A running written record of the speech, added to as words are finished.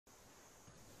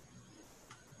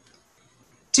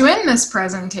To end this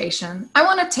presentation, I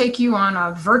want to take you on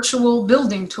a virtual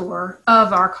building tour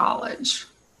of our college.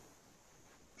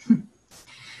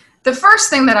 The first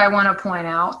thing that I want to point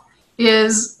out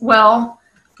is, well,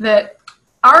 that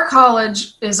our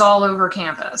college is all over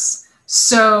campus.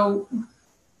 So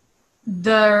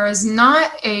there is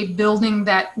not a building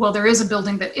that, well, there is a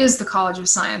building that is the College of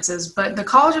Sciences, but the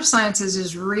College of Sciences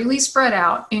is really spread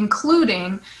out,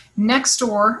 including next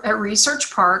door at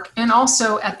Research Park and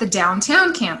also at the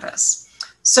downtown campus.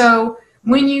 So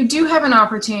when you do have an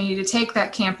opportunity to take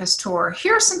that campus tour,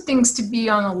 here are some things to be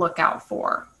on the lookout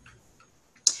for.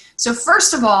 So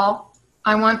first of all,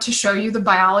 I want to show you the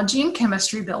biology and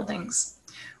chemistry buildings.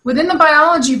 Within the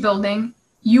biology building,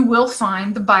 you will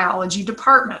find the biology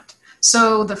department.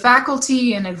 So the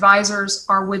faculty and advisors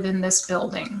are within this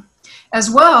building.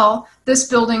 As well, this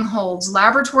building holds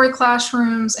laboratory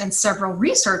classrooms and several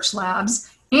research labs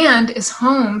and is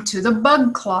home to the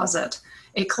bug closet,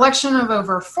 a collection of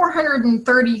over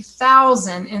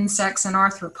 430,000 insects and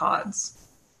arthropods.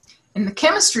 In the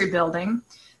chemistry building,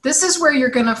 this is where you're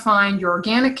going to find your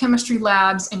organic chemistry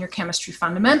labs and your chemistry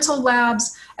fundamental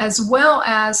labs, as well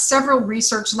as several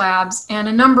research labs and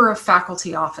a number of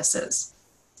faculty offices.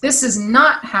 This is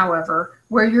not, however,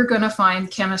 where you're going to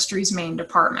find chemistry's main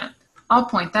department. I'll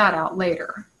point that out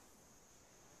later.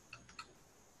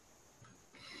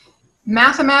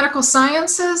 Mathematical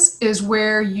sciences is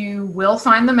where you will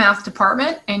find the math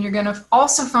department, and you're going to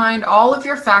also find all of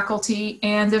your faculty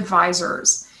and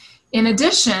advisors. In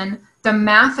addition, the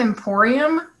Math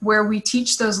Emporium, where we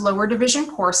teach those lower division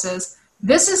courses,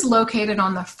 this is located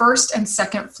on the first and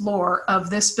second floor of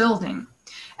this building.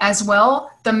 As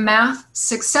well, the Math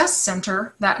Success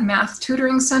Center, that math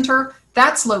tutoring center,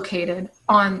 that's located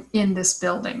in this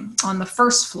building on the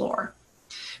first floor.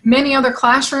 Many other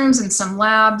classrooms and some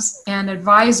labs and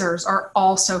advisors are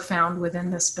also found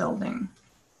within this building.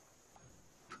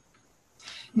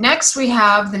 Next, we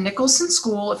have the Nicholson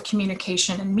School of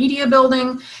Communication and Media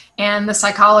building and the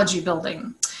Psychology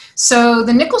building. So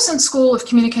the Nicholson School of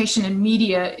Communication and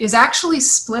Media is actually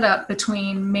split up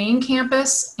between main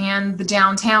campus and the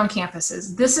downtown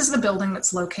campuses. This is the building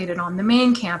that's located on the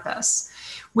main campus.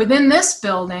 Within this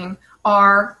building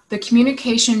are the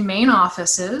communication main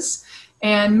offices,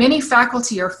 and many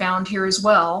faculty are found here as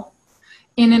well.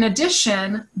 And in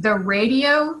addition, the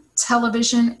radio,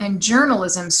 television, and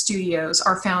journalism studios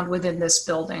are found within this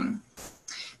building.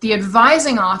 The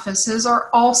advising offices are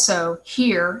also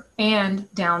here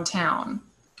and downtown.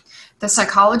 The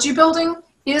psychology building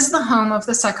is the home of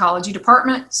the psychology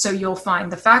department, so you'll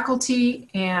find the faculty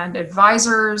and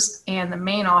advisors and the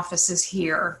main offices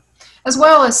here, as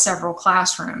well as several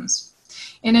classrooms.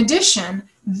 In addition,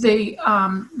 the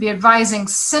advising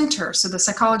center, so the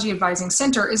psychology advising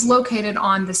center, is located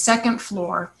on the second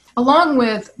floor, along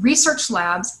with research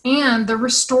labs and the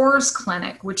Restorers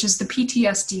Clinic, which is the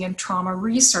PTSD and trauma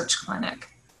research clinic.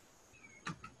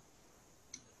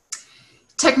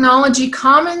 Technology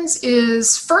Commons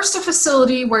is first a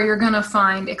facility where you're going to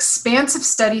find expansive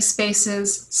study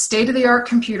spaces, state-of-the-art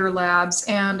computer labs,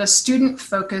 and a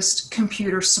student-focused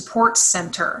computer support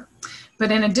center.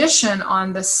 But in addition,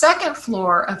 on the second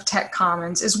floor of Tech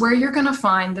Commons is where you're going to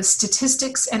find the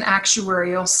Statistics and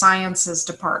Actuarial Sciences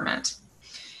Department.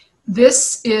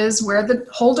 This is where the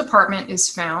whole department is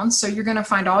found, so you're going to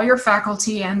find all your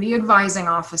faculty and the advising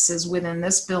offices within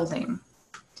this building.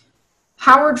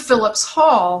 Howard Phillips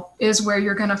Hall is where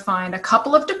you're going to find a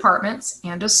couple of departments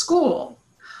and a school.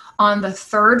 On the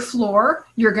third floor,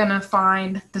 you're going to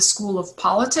find the School of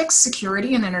Politics,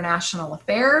 Security, and International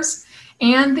Affairs,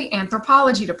 and the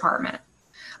Anthropology Department,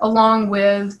 along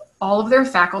with all of their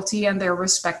faculty and their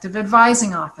respective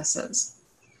advising offices.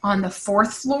 On the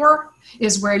fourth floor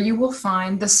is where you will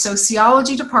find the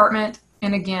Sociology Department,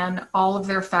 and again, all of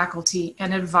their faculty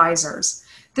and advisors.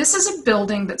 This is a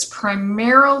building that's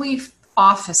primarily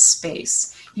office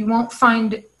space. You won't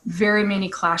find very many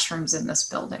classrooms in this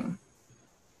building.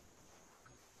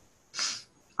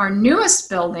 Our newest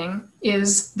building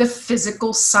is the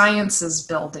Physical Sciences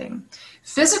building.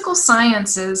 Physical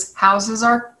Sciences houses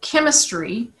our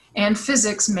chemistry and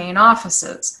physics main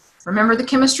offices. Remember the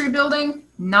chemistry building?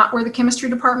 Not where the chemistry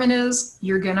department is.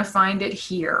 You're going to find it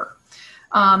here.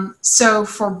 So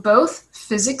for both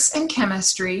physics and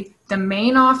chemistry, the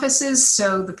main offices,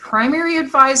 so the primary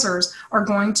advisors, are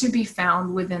going to be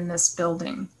found within this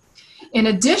building. In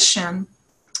addition,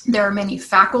 there are many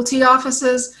faculty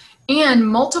offices and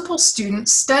multiple student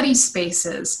study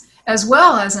spaces, as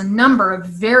well as a number of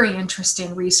very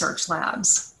interesting research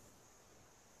labs.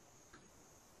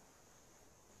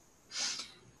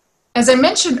 As I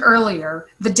mentioned earlier,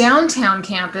 the downtown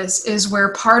campus is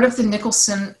where part of the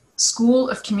Nicholson School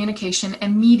of Communication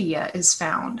and Media is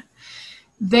found.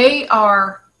 They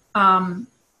are,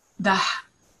 the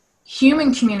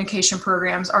human communication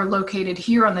programs are located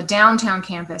here on the downtown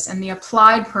campus, and the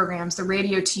applied programs, the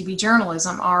radio, TV,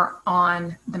 journalism, are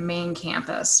on the main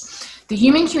campus. The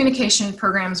human communication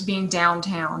programs being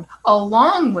downtown,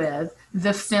 along with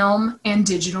the film and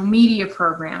digital media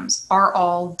programs, are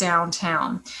all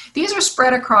downtown. These are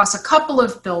spread across a couple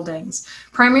of buildings.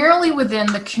 Primarily within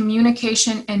the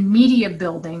communication and media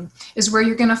building is where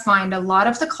you're going to find a lot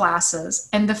of the classes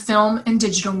and the film and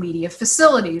digital media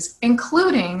facilities,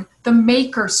 including the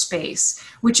Maker Space,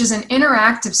 which is an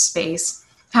interactive space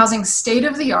housing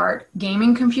state-of-the-art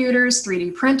gaming computers,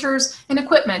 3D printers, and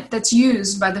equipment that's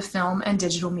used by the film and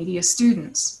digital media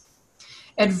students.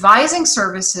 Advising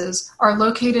services are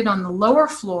located on the lower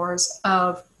floors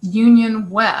of Union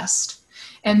West,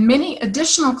 and many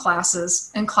additional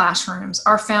classes and classrooms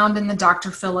are found in the Dr.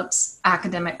 Phillips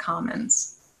Academic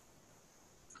Commons.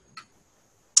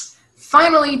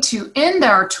 Finally, to end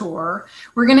our tour,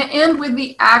 we're going to end with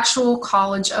the actual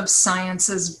College of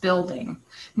Sciences building.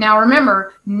 Now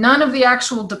remember, none of the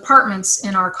actual departments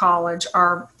in our college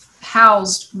are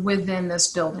housed within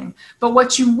this building, but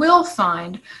what you will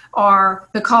find are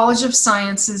the College of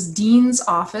Sciences Dean's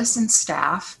office and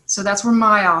staff, so that's where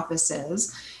my office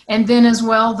is, and then as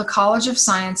well the College of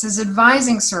Sciences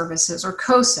Advising Services, or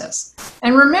COSAS.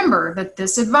 And remember that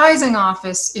this advising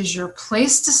office is your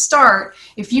place to start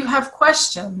if you have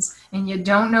questions and you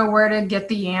don't know where to get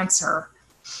the answer.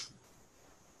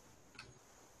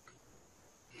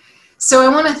 So I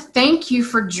want to thank you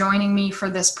for joining me for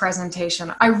this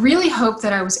presentation. I really hope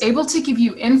that I was able to give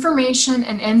you information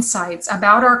and insights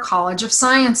about our College of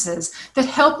Sciences that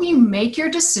help you make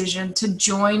your decision to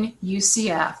join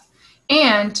UCF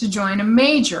and to join a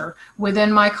major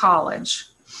within my college.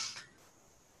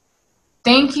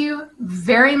 Thank you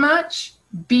very much.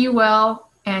 Be well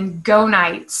and go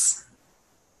Knights.